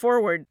going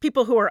forward.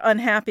 People who are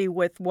unhappy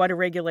with what a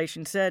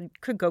regulation said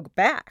could go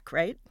back,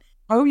 right?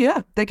 Oh,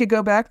 yeah. They could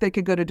go back. They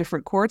could go to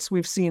different courts.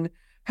 We've seen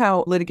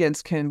how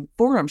litigants can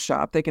forum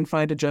shop. They can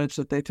find a judge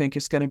that they think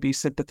is going to be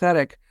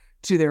sympathetic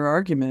to their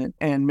argument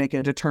and make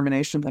a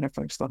determination that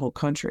affects the whole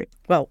country.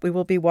 Well, we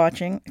will be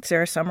watching.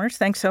 Sarah Summers,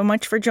 thanks so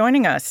much for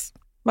joining us.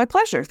 My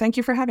pleasure. Thank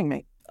you for having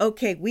me.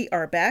 Okay, we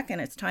are back,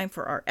 and it's time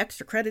for our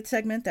extra credit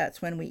segment.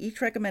 That's when we each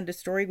recommend a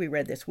story we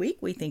read this week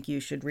we think you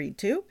should read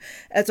too.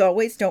 As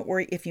always, don't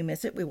worry if you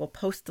miss it. We will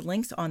post the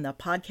links on the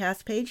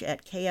podcast page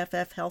at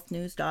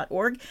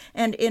kffhealthnews.org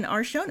and in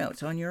our show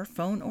notes on your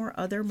phone or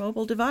other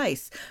mobile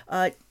device.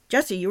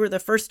 Jessie, you were the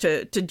first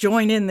to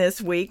join in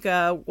this week.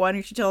 Why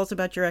don't you tell us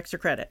about your extra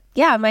credit?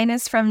 Yeah, mine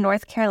is from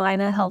North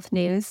Carolina Health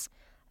News.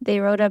 They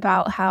wrote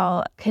about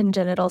how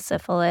congenital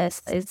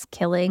syphilis is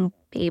killing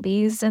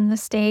babies in the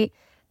state.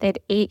 They had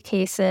 8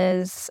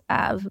 cases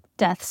of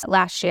deaths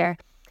last year.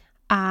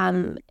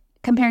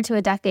 Compared to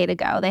a decade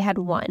ago, they had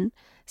 1.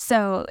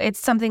 So it's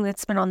something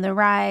that's been on the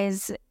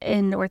rise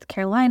in North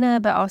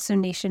Carolina, but also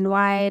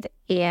nationwide.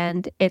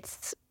 And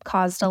it's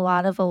caused a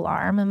lot of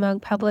alarm among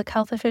public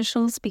health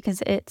officials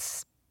because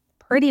it's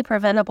pretty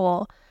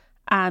preventable.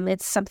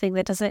 It's something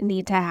that doesn't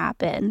need to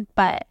happen.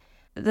 But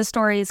the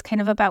story is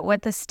kind of about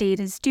what the state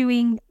is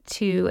doing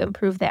to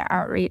improve their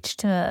outreach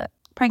to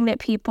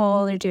pregnant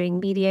people. They're doing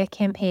media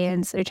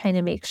campaigns. They're trying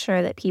to make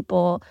sure that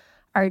people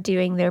are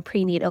doing their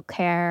prenatal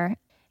care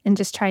and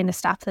just trying to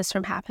stop this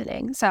from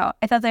happening. So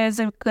I thought that was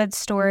a good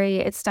story.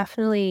 It's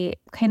definitely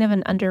kind of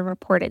an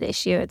underreported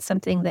issue. It's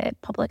something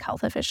that public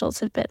health officials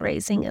have been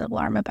raising an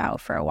alarm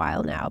about for a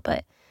while now,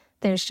 but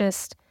there's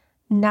just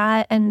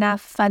not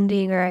enough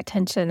funding or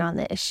attention on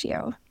the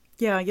issue.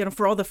 Yeah,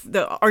 for all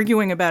the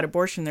arguing about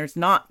abortion, there's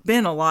not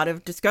been a lot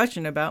of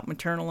discussion about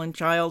maternal and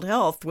child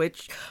health,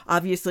 which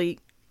obviously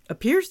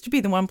appears to be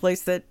the one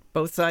place that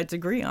both sides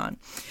agree on.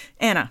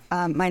 Anna.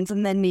 Mine's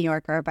in The New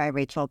Yorker by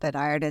Rachel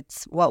Bedard.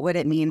 It's what would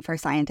it mean for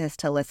scientists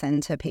to listen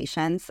to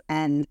patients?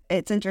 And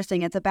it's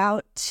interesting. It's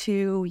about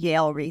 2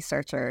 Yale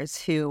researchers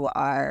who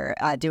are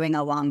doing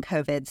a long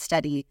COVID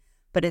study.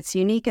 But it's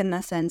unique in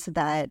the sense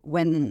that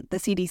when the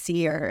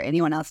CDC or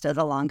anyone else does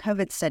a long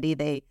COVID study,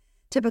 they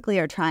typically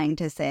are trying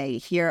to say,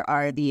 here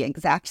are the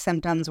exact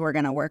symptoms we're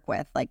going to work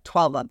with, like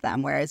 12 of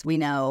them, whereas we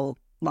know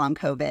long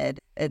COVID,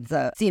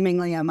 it's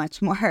seemingly a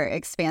much more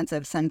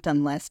expansive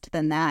symptom list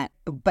than that.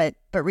 But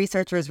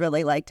researchers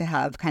really like to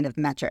have kind of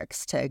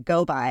metrics to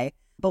go by.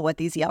 But what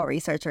these Yale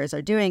researchers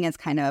are doing is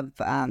kind of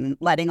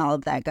letting all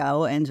of that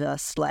go and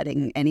just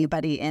letting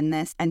anybody in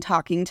this and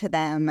talking to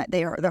them.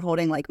 They're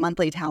holding like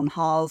monthly town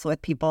halls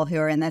with people who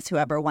are in this,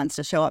 whoever wants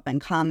to show up and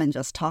come and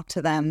just talk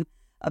to them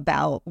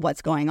about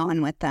what's going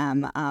on with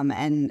them,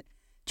 and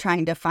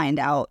trying to find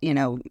out,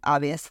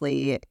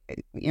 obviously,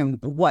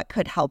 what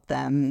could help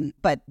them.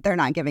 But they're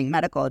not giving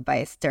medical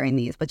advice during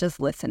these, but just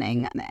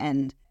listening.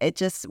 And it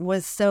just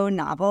was so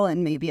novel,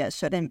 and maybe it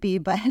shouldn't be,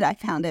 but I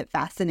found it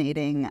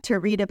fascinating to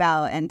read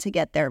about and to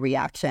get their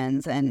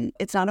reactions. And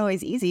it's not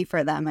always easy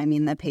for them. I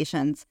mean, the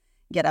patients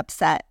get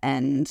upset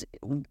and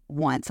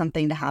want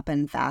something to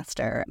happen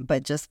faster,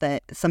 but just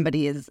that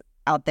somebody is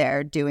out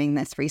there doing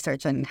this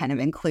research and kind of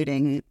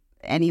including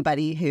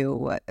anybody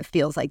who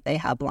feels like they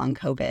have long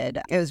COVID.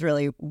 It was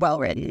really well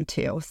written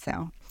too.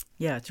 So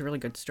yeah, it's a really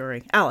good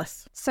story.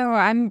 Alice. So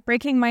I'm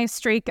breaking my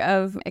streak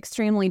of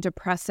extremely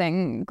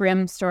depressing,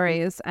 grim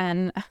stories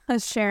and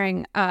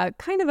sharing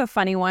kind of a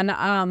funny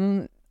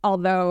one,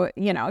 although,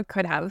 it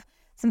could have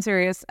some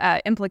serious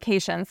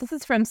implications. This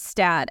is from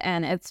STAT,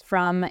 and it's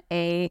from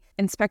a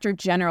Inspector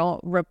General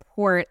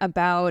report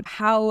about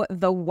how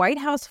the White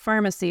House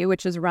pharmacy,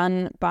 which is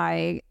run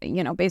by,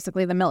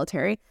 basically the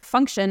military,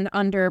 functioned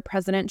under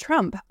President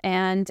Trump.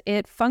 And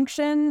it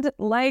functioned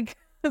like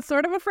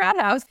sort of a frat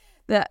house.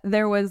 That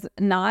there was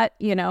not,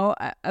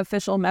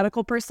 official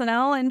medical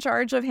personnel in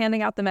charge of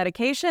handing out the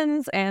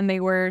medications, and they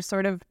were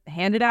sort of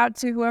handed out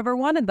to whoever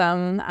wanted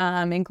them,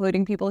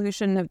 including people who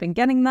shouldn't have been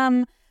getting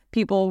them.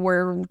 People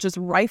were just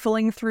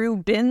rifling through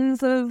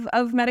bins of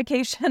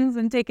medications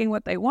and taking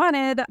what they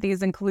wanted.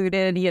 These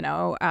included,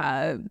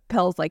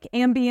 pills like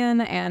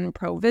Ambien and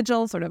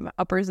Provigil, sort of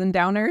uppers and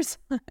downers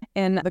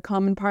in the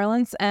common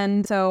parlance.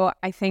 And so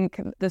I think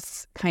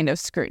this kind of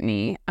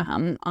scrutiny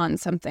on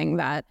something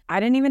that I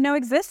didn't even know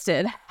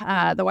existed,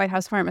 the White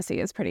House pharmacy,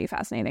 is pretty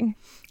fascinating.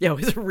 Yeah, it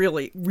was a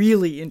really,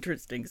 really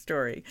interesting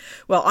story.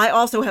 Well, I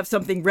also have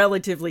something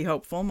relatively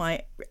hopeful.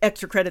 My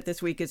extra credit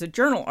this week is a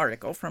journal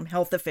article from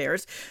Health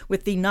Affairs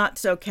with the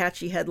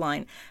not-so-catchy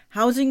headline,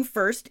 Housing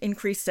First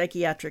Increased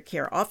Psychiatric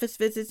Care Office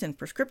Visits and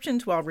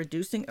Prescriptions While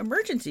Reducing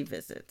Emergency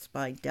Visits,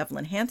 by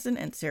Devlin Hanson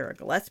and Sarah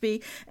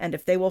Gillespie. And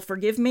if they will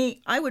forgive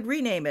me, I would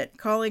rename it,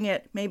 calling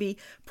it maybe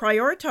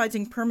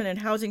Prioritizing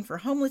Permanent Housing for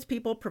Homeless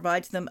People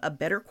Provides Them a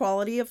Better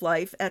Quality of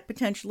Life at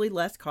Potentially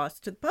Less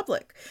Cost to the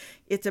Public.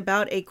 It's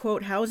about a,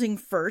 quote, Housing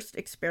First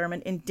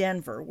experiment in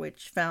Denver,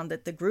 which found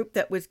that the group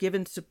that was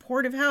given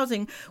supportive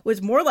housing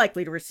was more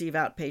likely to receive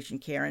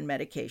outpatient care and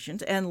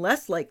medications and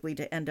less likely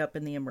to end up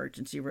in the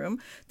emergency room.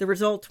 The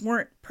results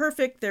weren't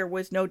perfect. There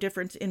was no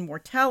difference in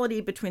mortality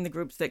between the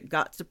groups that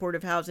got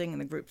supportive housing and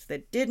the groups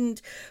that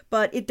didn't,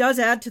 but it does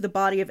add to the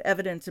body of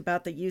evidence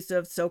about the use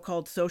of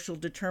so-called social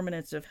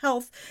determinants of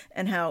health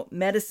and how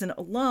medicine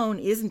alone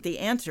isn't the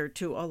answer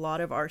to a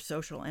lot of our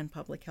social and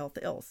public health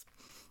ills.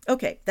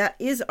 Okay, that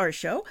is our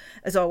show.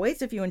 As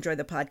always, if you enjoy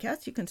the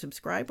podcast, you can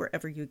subscribe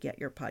wherever you get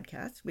your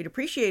podcasts. We'd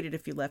appreciate it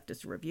if you left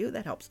us a review.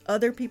 That helps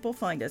other people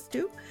find us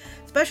too.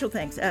 Special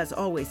thanks, as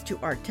always, to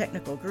our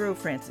technical guru,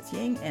 Francis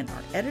Ying, and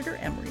our editor,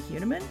 Emery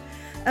Huneman.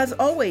 As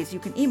always, you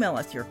can email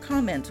us your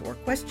comments or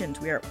questions.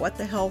 We are at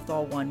whatthehealth,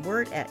 all one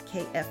word,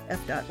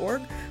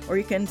 @kff.org, or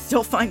you can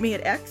still find me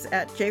at X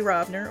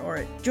 @jrovner, or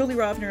at Julie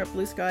Rovner at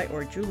Blue Sky,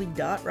 or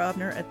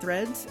Julie.Rovner at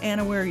Threads.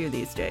 Anna, where are you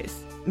these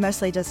days?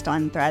 Mostly just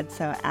on Threads,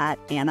 so at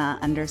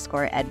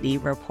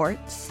Anna_Edney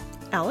Reports.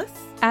 Alice?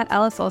 At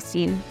Alice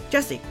Olstein.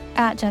 Jesse?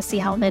 At Jesse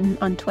Hellman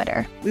on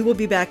Twitter. We will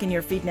be back in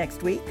your feed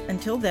next week.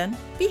 Until then,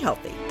 be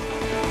healthy.